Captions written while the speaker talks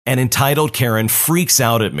An entitled Karen freaks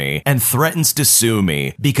out at me and threatens to sue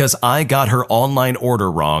me because I got her online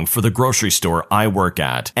order wrong for the grocery store I work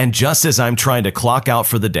at. And just as I'm trying to clock out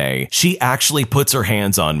for the day, she actually puts her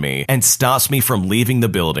hands on me and stops me from leaving the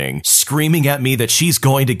building, screaming at me that she's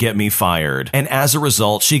going to get me fired. And as a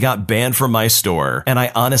result, she got banned from my store, and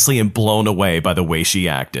I honestly am blown away by the way she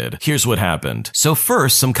acted. Here's what happened. So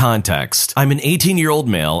first, some context. I'm an 18-year-old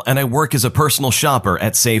male, and I work as a personal shopper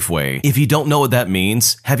at Safeway. If you don't know what that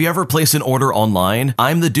means, have you ever placed an order online?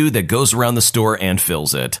 I'm the dude that goes around the store and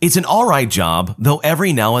fills it. It's an alright job, though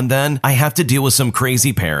every now and then I have to deal with some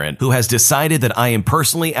crazy parent who has decided that I am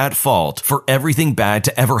personally at fault for everything bad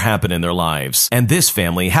to ever happen in their lives. And this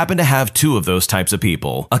family happened to have two of those types of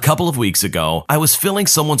people. A couple of weeks ago, I was filling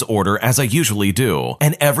someone's order as I usually do,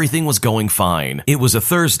 and everything was going fine. It was a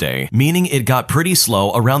Thursday, meaning it got pretty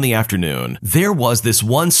slow around the afternoon. There was this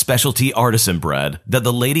one specialty artisan bread that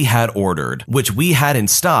the lady had ordered, which we had in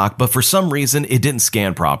stock, but for some reason it didn't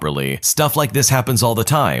scan properly. Stuff like this happens all the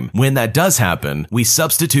time. When that does happen, we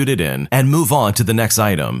substitute it in and move on to the next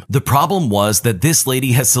item. The problem was that this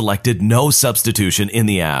lady has selected no substitution in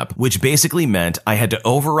the app, which basically meant I had to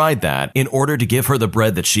override that in order to give her the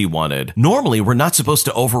bread that she wanted. Normally, we're not supposed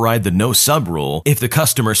to override the no sub rule if the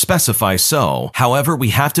customer specifies so. However, we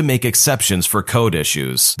have to make exceptions for code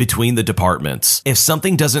issues between the departments. If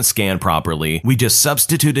something doesn't scan properly, we just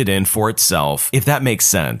substitute it in for itself, if that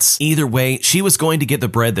makes sense. Either way, she was going to get the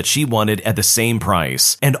bread that she wanted at the same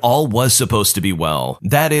price, and all was supposed to be well.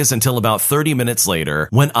 That is until about 30 minutes later,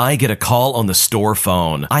 when I get a call on the store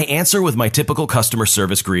phone. I answer with my typical customer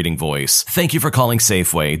service greeting voice. "Thank you for calling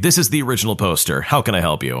Safeway. This is the original poster. How can I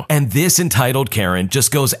help you?" And this entitled Karen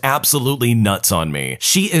just goes absolutely nuts on me.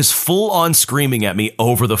 She is full on screaming at me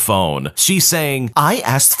over the phone. She's saying, "I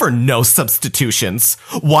asked for no substitutions.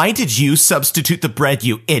 Why did you substitute the bread,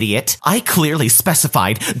 you idiot? I clearly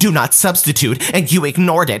specified do not substitute, and you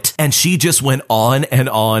ignored it." And she just went on and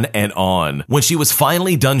on and on. When she was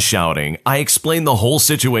finally done shouting, I explained the whole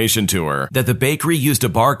situation to her, that the bakery used a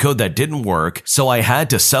barcode that didn't work, so I had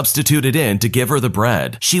to substitute it in to give her the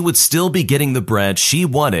bread. She would still be getting the bread she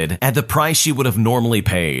wanted at the price she would have normally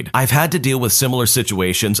paid. I've had to deal with similar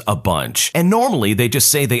situations a bunch, and normally they just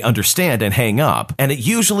say they understand and hang up, and it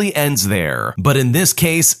usually ends there. But in this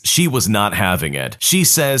case, she was not having it. She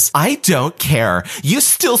says, "I don't care. You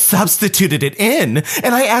still substituted it in,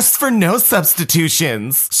 and I asked for no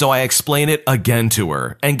substitutions." So I explain it again to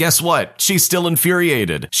her, and guess what? She's still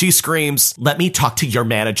infuriated. She screams, "Let me talk to your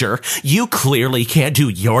manager. You clearly can't do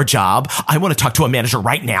your job. I want to talk to a manager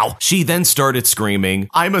right now." She then started screaming,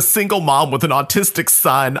 "I'm a single mom with an autistic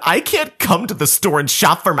son. I can't come to the store and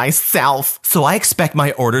shop for myself, so I expect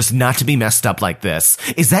my orders not to be messed up like this.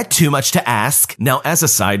 Is that too much to ask?" Now, as a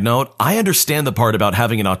side note, I understand the part about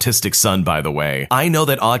having an autistic son, by the way. I know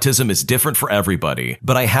that autism is different for everybody,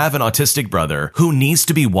 but I have an autistic brother who needs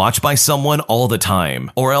to be watched by someone all the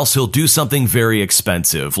time, or else he'll do something very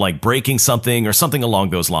expensive, like breaking something or something along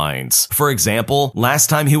those lines. For example, last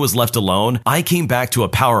time he was left alone, I came back to a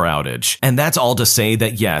power outage, and that's all to say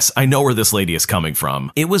that yes, I know where this lady is coming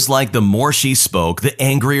from. It was like the more she spoke, the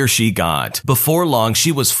angrier she got. Before long,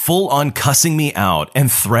 she was full on cussing me out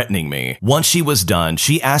and threatening me. Once she was done,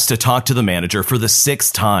 she asked to talk to the manager for the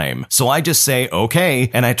 6th time. So I just say, okay,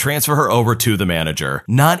 and I transfer her over to the manager.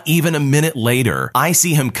 Not even a minute later, I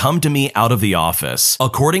see him come to me out of the office.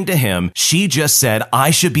 According to him, she just said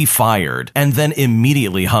I should be fired and then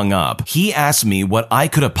immediately hung up. He asked me what I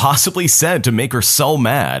could have possibly said to make her so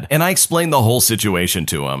mad, and I explained the whole situation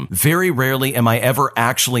to him. Very rarely am I ever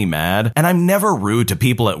actually mad, and I'm never rude to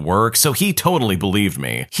people at work, so he totally believed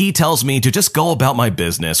me. He tells me to just go about my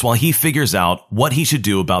business while he figures out what he should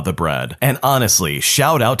do about the bread. And honestly,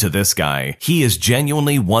 shout out to this guy. He is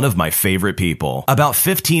genuinely one of my favorite people. About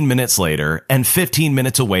 15 minutes later, and 15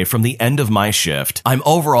 minutes away from the end of my shift, I'm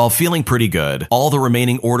overall feeling pretty good. All the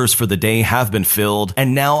remaining orders for the day have been filled,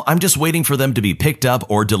 and now I'm just waiting for them to be picked up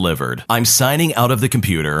or delivered. I'm signing out of the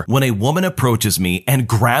computer when a woman approaches me and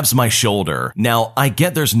grabs my shoulder. Now, I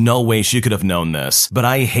get there's no way she could have known this, but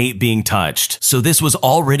I hate being touched, so this was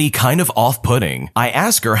already kind of off-putting. I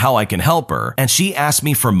ask her how I can help her, and she asks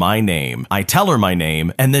me for my name. I tell her my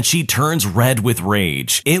name, and then she turns red with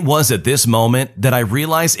rage. It was at this moment that I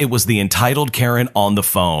realized it was the entitled Karen on the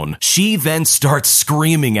phone. She then starts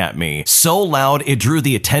screaming at me, so loud it drew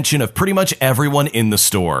the attention of pretty much everyone in the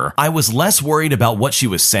store. I was less worried about what she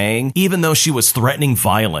was saying, even though she was threatening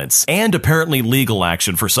violence and apparently legal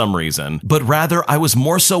action for some reason, but rather I was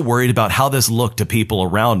more so worried about how this looked to people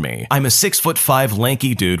around me. I I'm a 6'5"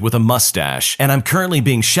 lanky dude with a mustache, and I'm currently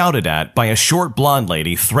being shouted at by a short blonde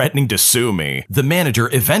lady threatening to sue me. The manager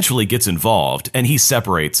eventually gets involved, and he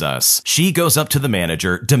separates us. She goes up to the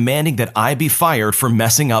manager, demanding that I be fired for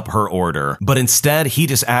messing up her order, but instead he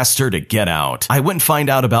just asked her to get out. I wouldn't find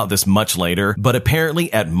out about this much later, but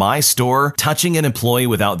apparently at my store, touching an employee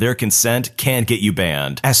without their consent can get you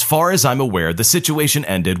banned. As far as I'm aware, the situation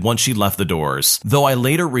ended once she left the doors, though I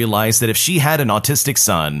later realized that if she had an autistic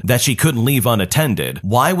son that she couldn't leave unattended,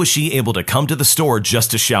 why was she able to come to the store just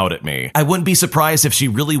to shout at me? I wouldn't be surprised if she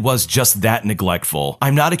really was just that neglectful.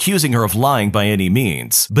 I'm not accusing her of lying by any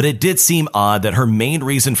means, but it did seem odd that her main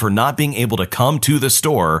reason for not being able to come to the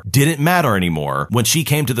store didn't matter anymore when she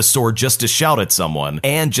came to the store just to shout at someone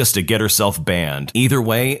and just to get herself banned. Either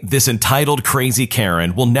way, this entitled crazy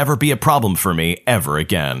Karen will never be a problem for me ever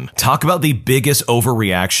again. Talk about the biggest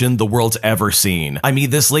overreaction the world's ever seen. I mean,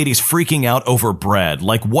 this lady's freaking out over bread.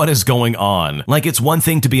 Like, what is going on? Like, it's one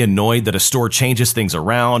thing to be annoyed that a store changes things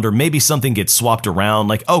around or maybe something gets swapped around,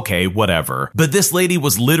 like, okay, whatever. But this lady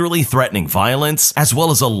was literally threatening violence as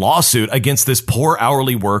well as a lawsuit against this poor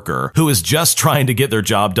hourly worker who is just trying to get their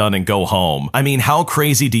job done and go home. I mean, how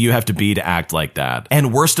crazy do you have to be to act like that?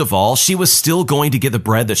 And worst of all, she was still going to get the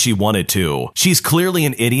bread that she wanted to. She's clearly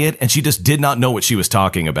an idiot and she just did not know what she was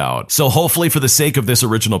talking about. So hopefully for the sake of this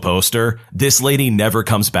original poster, this lady never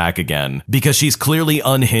comes back again because she's clearly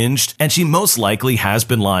unhinged and she most likely has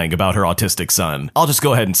been lying about her autistic son. I'll just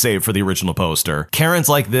go ahead and say it for the original poster. Karens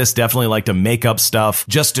like this definitely like to make up stuff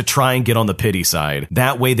just to try and get on the pity side.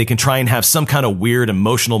 That way they can try and have some kind of weird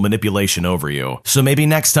emotional manipulation over you. So maybe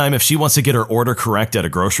next time if she wants to get her order correct at a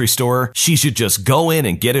grocery store, she should just go in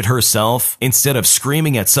and get it herself instead of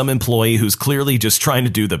screaming at some employee who's clearly just trying to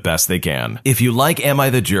do the best they can. If you like Am I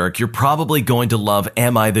the Jerk, you're probably going to love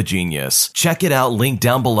Am I the Genius. Check it out, link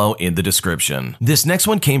down below in the description. This next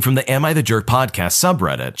one came from the Am I the Jerk podcast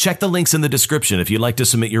subreddit. Check the links in the description if you'd like to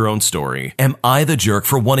submit your own story. Am I the jerk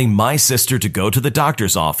for wanting my sister to go to the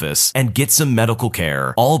doctor's office and get some medical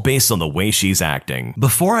care, all based on the way she's acting?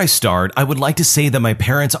 Before I start, I would like to say that my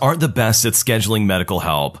parents aren't the best at scheduling medical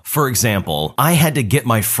help. For example, I had to get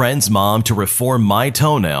my friend's mom to reform my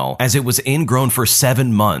toenail as it was ingrown for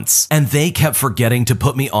 7 months, and they kept forgetting to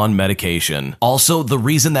put me on medication. Also, the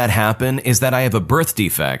reason that happened is that I have a birth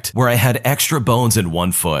defect where I had extra bones in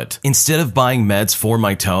one foot. Instead of buying meds for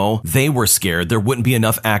my toe, they were scared there wouldn't be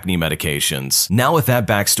enough acne medications. Now with that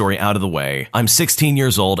backstory out of the way, I'm 16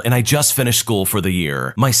 years old and I just finished school for the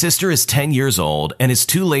year. My sister is 10 years old and is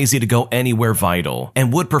too lazy to go anywhere vital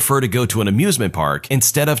and would prefer to go to an amusement park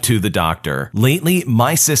instead of to the doctor. Lately,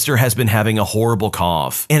 my sister has been having a horrible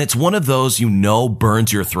cough, and it's one of those you know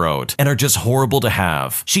burns your throat and are just horrible to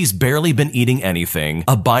have. She's barely been eating anything,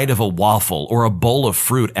 a bite of a waffle or a bowl of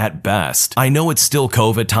fruit at best. I know it's still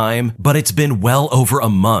COVID time, but it's been well over a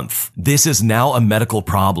month. This is now a medical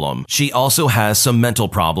problem. She also has some mental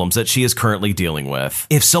problems that she is currently dealing with.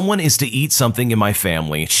 If someone is to eat something in my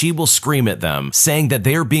family, she will scream at them, saying that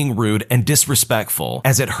they are being rude and disrespectful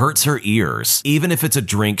as it hurts her ears. Even if it's a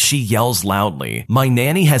drink, she yells loudly. My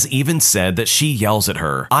nanny has even said that she yells at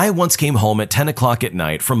her. I once came home at 10 o'clock at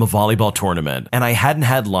night from a volleyball tournament, and I hadn't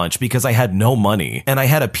had lunch because I had no money, and I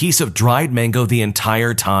had a piece of dried mango the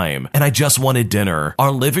entire time, and I just wanted dinner.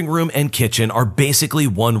 Our living room and kitchen are basically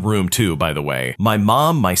one room too, by the way. My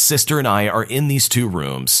mom, my sister, and I are in these two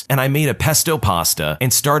rooms, and I made a pesto pasta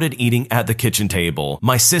and started eating at the kitchen table.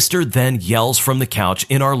 My sister then yells from the couch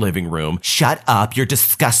in our living room, "Shut up, you're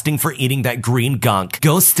disgusting for eating that green gunk.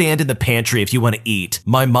 Go stand in the pantry if you want to eat."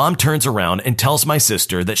 My mom turns around and tells my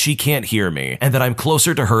sister that she can't hear me and that I'm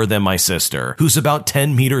closer to her than my sister, who's about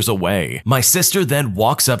 10 meters away. My sister then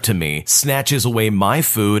walks up to me, snatches away my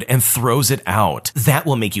food, and throws it out. "That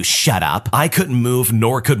will make you shut up." I couldn't move,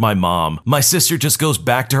 nor could my mom. My sister just goes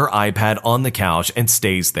back to her iPad on the couch and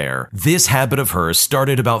stays there. This habit of hers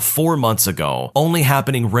started about 4 months ago, only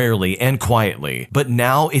happening rarely and quietly, but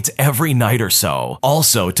now it's every night or so.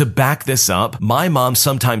 Also, to back this up, my mom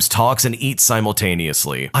sometimes talks and eats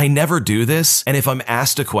simultaneously. I never do this, and if I'm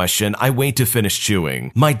asked a question, I wait to finish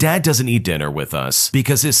chewing. My dad doesn't eat dinner with us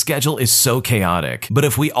because his schedule is so chaotic, but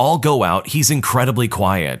if we all go out, he's incredibly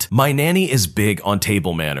quiet. My nanny is big on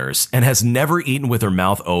table manners and has never eaten with her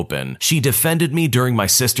mouth open. She defended me during my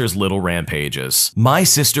sister's little rampages. My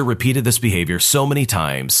sister repeated this behavior so many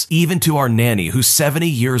times, even to our nanny who's 70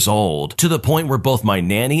 years old, to the point where both my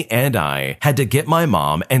nanny and I had to get my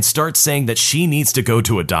mom and start saying that she needs to go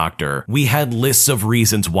to a doctor. We had lists of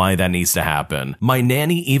reasons why that needs to happen. My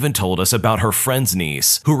nanny even told us about her friend's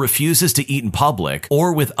niece who refuses to eat in public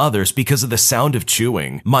or with others because of the sound of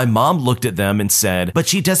chewing. My mom looked at them and said, "But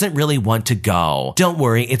she doesn't really want to go." now. Don't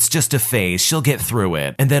worry, it's just a phase, she'll get through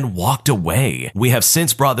it," and then walked away. We have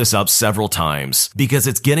since brought this up several times because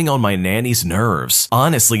it's getting on my nanny's nerves.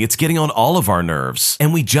 Honestly, it's getting on all of our nerves.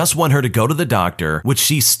 And we just want her to go to the doctor, which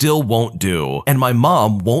she still won't do. And my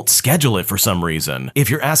mom won't schedule it for some reason. If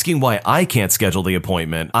you're asking why I can't schedule the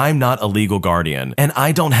appointment, I'm not a legal guardian, and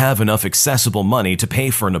I don't have enough accessible money to pay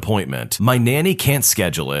for an appointment. My nanny can't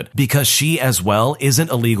schedule it because she as well isn't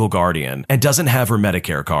a legal guardian and doesn't have her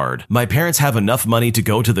Medicare card. My parents have enough money to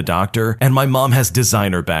go to the doctor, and my mom has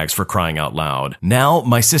designer bags for crying out loud. Now,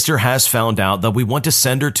 my sister has found out that we want to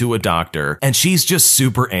send her to a doctor, and she's just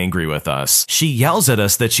super angry with us. She yells at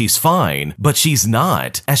us that she's fine, but she's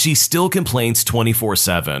not, as she still complains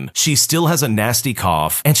 24/7. She still has a nasty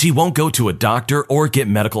cough, and she won't go to a doctor or get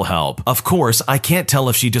medical help. Of course, I can't tell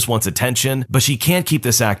if she just wants attention, but she can't keep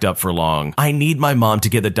this act up for long. I need my mom to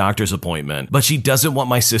get the doctor's appointment, but she doesn't want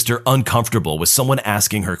my sister uncomfortable with someone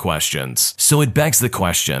asking her questions. So it begs the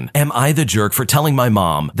question, am I the jerk for telling my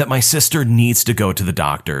mom that my sister needs to go to the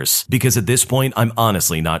doctors? Because at this point, I'm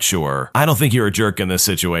honestly not sure. I don't think you're a jerk in this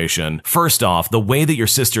situation. First off, the way that your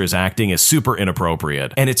sister is acting is super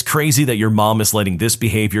inappropriate, and it's crazy that your mom is letting this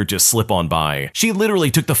behavior just slip on by. She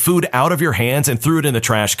literally took the food out of your hands and threw it in the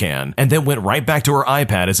trash can, and then went right back to her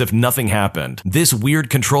iPad as if nothing happened. This weird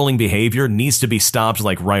controlling behavior needs to be stopped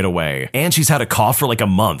like right away. And she's had a cough for like a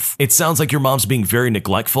month. It sounds like your mom's being very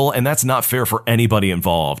neglectful, and that's not fair for anybody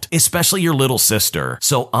involved, especially your little sister.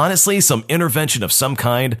 So honestly, some intervention of some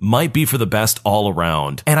kind might be for the best all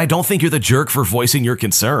around. And I don't think you're the jerk for voicing your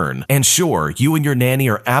concern. And sure, you and your nanny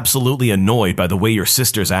are absolutely annoyed by the way your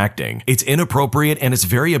sister's acting. It's inappropriate and it's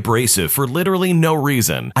very abrasive for literally no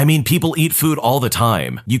reason. I mean, people eat food all the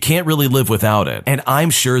time. You can't really live without it. And I'm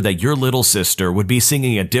sure that your little sister would be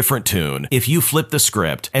singing a different tune if you flipped the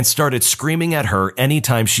script and started screaming at her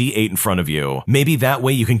anytime she ate in front of you. Maybe that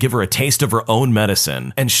way you can give her a taste of her own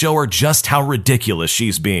medicine and show her just how ridiculous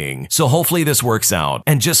she's being. So hopefully this works out.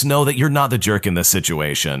 And just know that you're not the jerk in this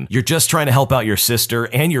situation. You're just trying to help out your sister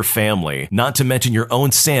and your family, not to mention your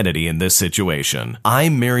own sanity in this situation.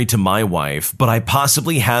 I'm married to my wife, but I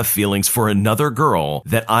possibly have feelings for another girl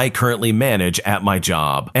that I currently manage at my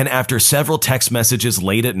job. And after several text messages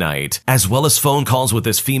late at night, as well as phone calls with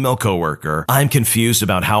this female coworker, I'm confused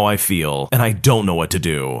about how I feel, and I don't know what to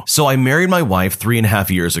do. So I married my wife 3.5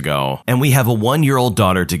 years ago, and we have a 1-year-old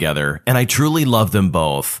daughter together, and I truly love them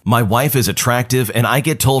both. My wife is attractive, and I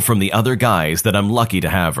get told from the other guys that I'm lucky to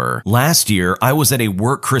have her. Last year, I was at a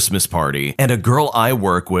work Christmas party, and a girl I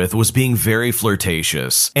work with was being very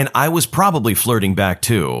flirtatious, and I was probably flirting back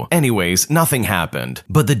too. Anyways, nothing happened.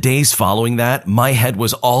 But the days following that, my head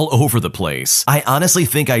was all over the place. I honestly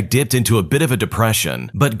think I dipped into a bit of a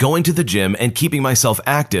depression, but going to the gym and keeping myself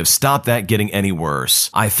active stopped that getting any worse.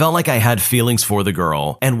 I felt like I had feelings for the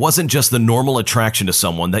girl, and wasn't just the normal attraction to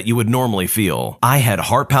someone that you would normally feel. I had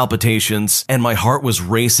heart palpitations, and my heart was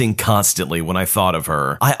racing constantly when I thought of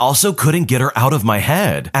her. I also couldn't get her out of my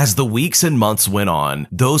head. As the weeks and months went on,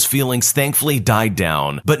 those feelings thankfully died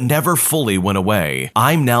down, but never fully went away.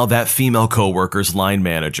 I'm now that female coworker's line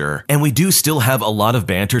manager, and we do still have a lot of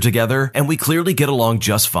banter together, and we clearly get along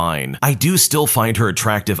just fine. I do still find her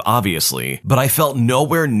attractive, obviously, but I felt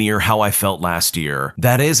nowhere near how I felt last year.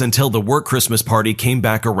 That is, until the work Christmas party came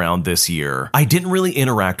back around this year. I didn't really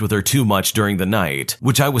interact with her too much during the night,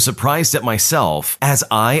 which I was surprised at myself, as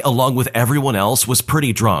I, along with everyone else, was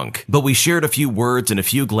pretty drunk. But we shared a few words and a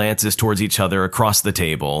few glances towards each other across the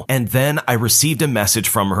table, and then I received a message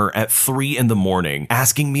from her at 3 in the morning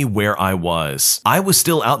asking me where I was. I was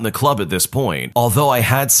still out in the club at this point, although I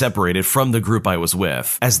had separated from the group I was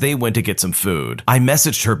with, as they went to get some food. I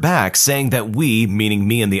messaged her back saying that we, meaning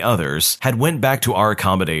me and the others, had went back to our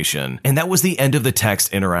accommodation, and that was the end of the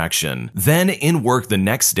text interaction. Then in work the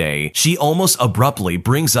next day, she almost abruptly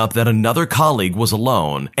brings up that another colleague was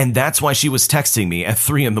alone, and that's why she was texting me at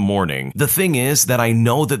 3 in the morning. The thing is that I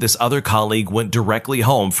know that this other colleague went directly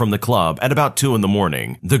home from the club at about 2 in the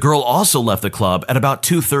morning. The girl also left the club at about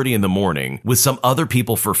 2:30 in the morning with some other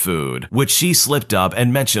people for food, which she slipped up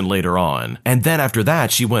and mentioned later on. And then after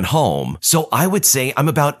that, she went home. So I would say I'm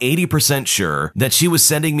about 80% sure that she was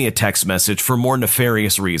sending me a text message for more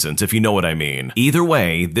nefarious reasons, if you know what I mean. Either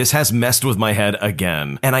way, this has messed with my head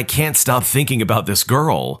again, and I can't stop thinking about this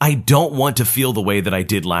girl. I don't want to feel the way that I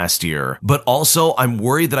did last year, but also I'm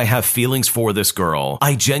worried that I have feelings for this girl.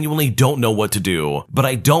 I genuinely don't know what to do, but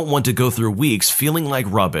I don't want to go through weeks feeling like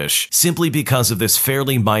rubbish simply because of this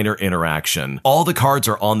fairly minor interaction. All the cards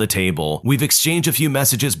are on the table. We've exchanged a few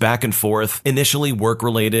messages back and forth, initially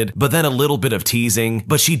work-related, but then a little bit of teasing,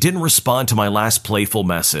 but she didn't respond to my last playful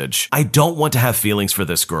message. I don't want to have feelings for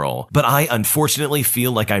this girl, but I unfortunately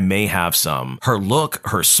feel like I may may have some. Her look,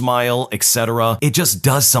 her smile, etc. It just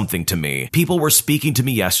does something to me. People were speaking to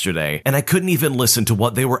me yesterday, and I couldn't even listen to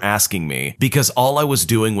what they were asking me because all I was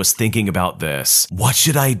doing was thinking about this. What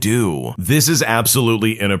should I do? This is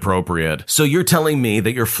absolutely inappropriate. So you're telling me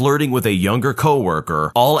that you're flirting with a younger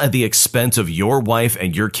coworker, all at the expense of your wife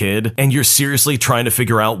and your kid, and you're seriously trying to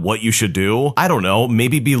figure out what you should do? I don't know,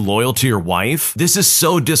 maybe be loyal to your wife? This is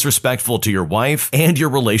so disrespectful to your wife and your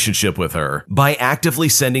relationship with her. By actively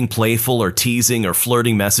sending playful or teasing or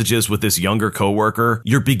flirting messages with this younger coworker,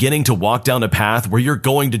 you're beginning to walk down a path where you're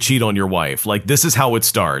going to cheat on your wife. Like, this is how it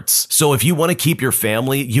starts. So if you want to keep your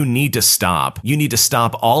family, you need to stop. You need to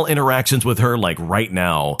stop all interactions with her, like right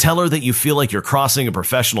now. Tell her that you feel like you're crossing a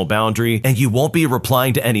professional boundary and you won't be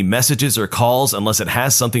replying to any messages or calls unless it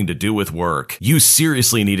has something to do with work. You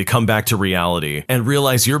seriously need to come back to reality and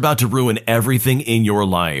realize you're about to ruin everything in your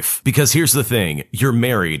life. Because here's the thing, you're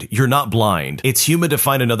married, you're not blind. It's human to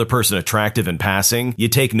find another person attractive in passing. You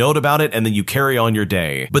take note about it and then you carry on your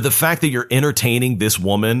day. But the fact that you're entertaining this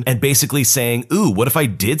woman and basically saying, ooh, what if I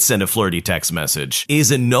did send a flirty text message,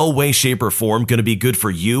 is in no way, shape, or form going to be good for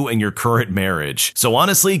you and your current marriage. So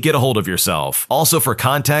honestly, get a hold of yourself. Also, for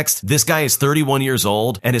context, this guy is 31 years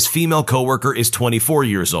old and his female coworker is 24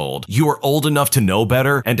 years old. You are old enough to know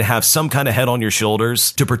better and to have some kind of head on your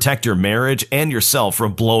shoulders to protect your marriage and yourself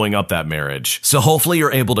from blowing up that marriage. So hopefully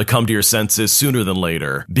you're able to come to your senses sooner than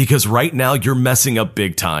later, because right now you're messing up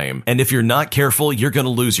big time. And if you're not careful, you're going to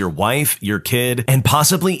lose your wife, your kid, and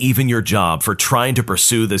possibly even your job for trying to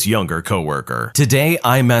pursue this younger coworker. Today,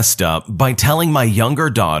 I messed up by telling my younger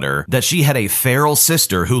daughter that she had a feral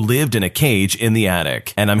sister who lived in a cage in the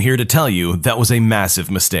attic. And I'm here to tell you that was a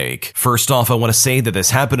massive mistake. First off, I want to say that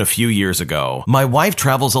this happened a few years ago. My wife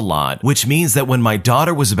travels a lot, which means that when my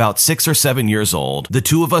daughter was about 6 or 7 years old, the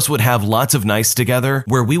two of us would have lots of nights together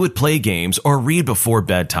where we would play games or read before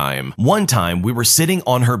bedtime. One time, we were sitting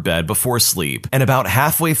on her bed before sleep, and about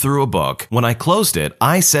halfway through a book, when I closed it,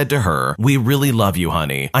 I said to her, "We really love you,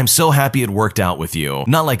 honey. I'm so happy it worked out with you.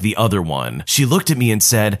 Not like the other one." She looked at me and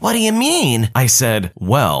said, "What do you mean?" I said,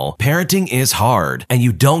 "Well, parenting is hard, and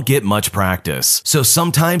you don't get much practice. So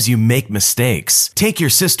sometimes you make mistakes. Take your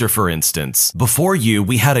sister, for instance. Before you,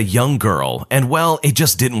 we had a young girl, and well, it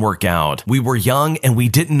just didn't work out. We were young, and we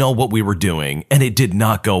didn't know what we were doing, and it did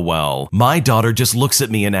not go well. My daughter just looks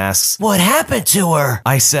at me and asks, 'What happened to her?'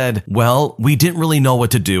 I said, 'Well, we didn't really know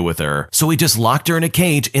what to do with her, so we just locked her in a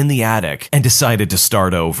cage in the attic and decided to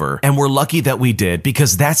start over. And we're lucky that we did,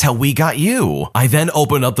 because that's how we got you.' I then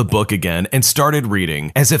opened up the book again and started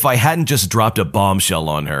reading, as if I hadn't just dropped a bombshell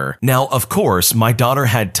on her. Now, of course, my daughter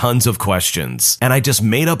had tons of questions, and I just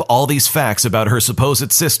made up all these facts about her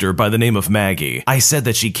supposed sister by the name of Maggie. I said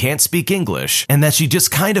that she can't speak English, and that she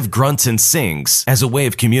just kind of grunts and sings as a way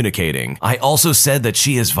of communicating. I also said that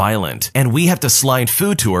she is violent, and we have to slide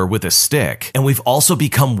food to her with a stick. And we've also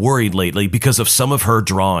become worried lately because of some of her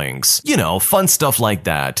drawings. You know, fun stuff like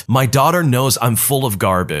that. My daughter knows I'm full of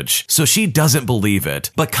garbage, so she doesn't believe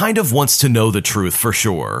it, but kind of wants to know the truth for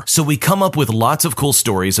sure. So we come up with lots of cool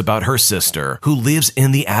stories about her sister, who lives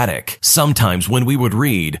in the attic. Sometimes when we would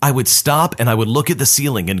read, I would stop and I would look at the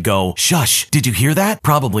ceiling and go, "Shush, did you hear that?"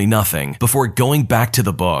 Probably nothing, before going back to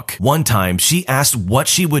the book. One time, she asked what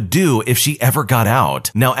she would do if she ever got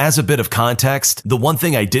out. Now, as a bit of context, the one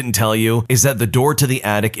thing I didn't tell you is that the door to the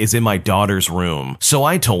attic is in my daughter's room. So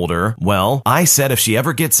I told her, well, I said if she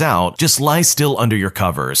ever gets out, just lie still under your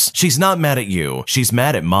covers. She's not mad at you. She's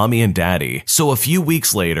mad at mommy and daddy. So a few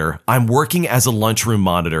weeks later, I'm working as a lunchroom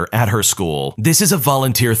monitor at her school. This is a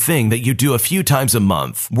volunteer thing that you do a few times a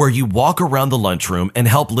month, where you walk around the lunchroom and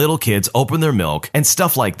help little kids open their milk and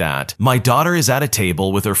stuff like that. My daughter is at a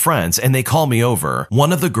table with her friends and they call me over.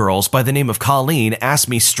 One of the girls by the name of Colleen asked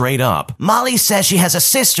me straight up, "Molly says she has a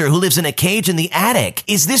sister who lives in a cage in the attic.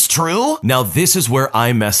 Is this true?" Now this is where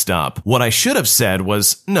I messed up. What I should have said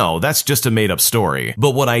was, no, that's just a made up story.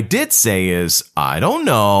 But what I did say is, I don't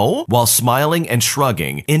know, while smiling and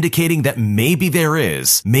shrugging, indicating that maybe there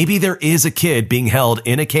is a kid being held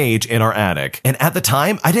in a cage in our attic. And at the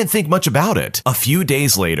time, I didn't think much about it. A few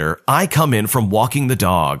days later, I come in from walking the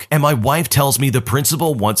dog, and my wife tells me the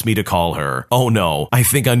principal wants me to call her. Oh no, I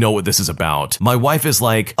think I know what this is about. My wife is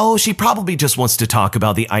like, oh, she probably just wants to talk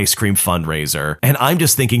about the ice cream fundraiser. And I'm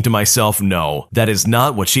just thinking to myself, no, that is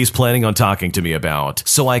not what she's planning on talking to me about.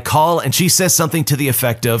 So I call and she says something to the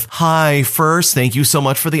effect of, "Hi, first, thank you so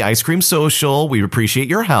much for the ice cream social. We appreciate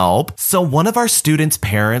your help. So one of our students'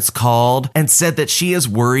 parents called and said that she is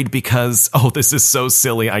worried because," oh, this is so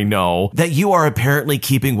silly, I know, "that you are apparently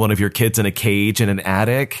keeping one of your kids in a cage in an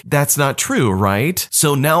attic. That's not true, right?"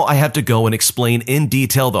 So now I have to go and explain in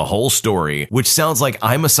detail the whole story, which sounds like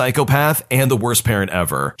I'm a psychopath and the worst parent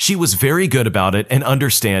ever. She was very good about it and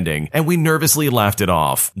understanding, and we nervously laughed it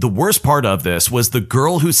off. The worst part of this was the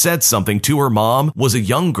girl who said something to her mom was a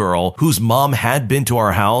young girl whose mom had been to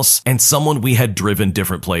our house and someone we had driven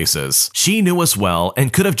different places. She knew us well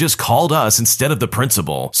and could have just called us instead of the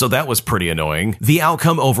principal, so that was pretty annoying. The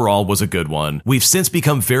outcome overall was a good one. We've since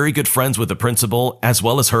become very good friends with the principal as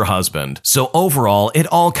well as her husband, so overall it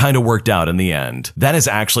all kind of worked out in the end. That is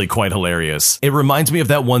actually quite hilarious. It reminds me of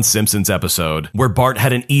that one Simpsons episode where Bart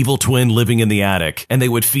had an evil twin living in the attic and they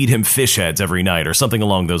would feed him fish heads every night or something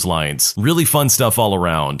along those lines. Really fun stuff all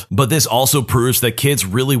around. But this also proves that kids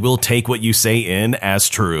really will take what you say in as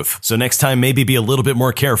truth. So next time, maybe be a little bit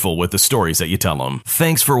more careful with the stories that you tell them.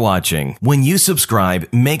 Thanks for watching. When you subscribe,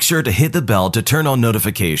 make sure to hit the bell to turn on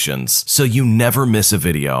notifications so you never miss a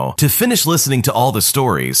video. To finish listening to all the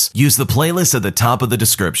stories, use the playlist at the top of the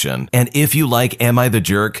description. And if you like Am I the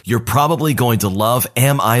Jerk, you're probably going to love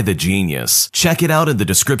Am I the Genius. Check it out in the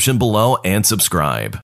description below and subscribe.